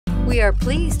We are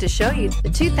pleased to show you the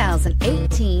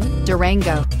 2018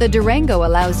 Durango. The Durango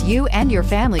allows you and your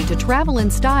family to travel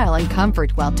in style and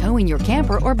comfort while towing your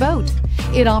camper or boat.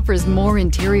 It offers more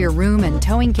interior room and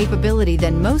towing capability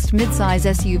than most midsize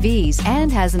SUVs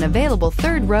and has an available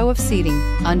third row of seating.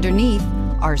 Underneath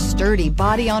are sturdy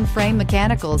body-on-frame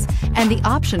mechanicals and the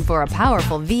option for a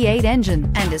powerful V8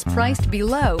 engine, and is priced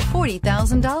below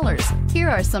 $40,000. Here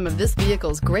are some of this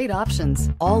vehicle's great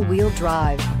options: all-wheel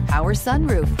drive, power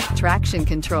sunroof, traction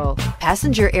control,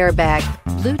 passenger airbag,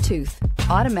 Bluetooth,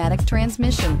 automatic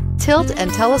transmission, tilt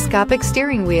and telescopic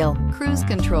steering wheel, cruise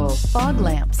control, fog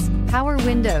lamps, power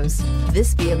windows.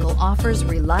 This vehicle offers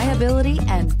reliability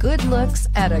and good looks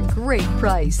at a great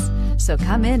price. So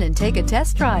come in and take a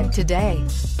test drive today.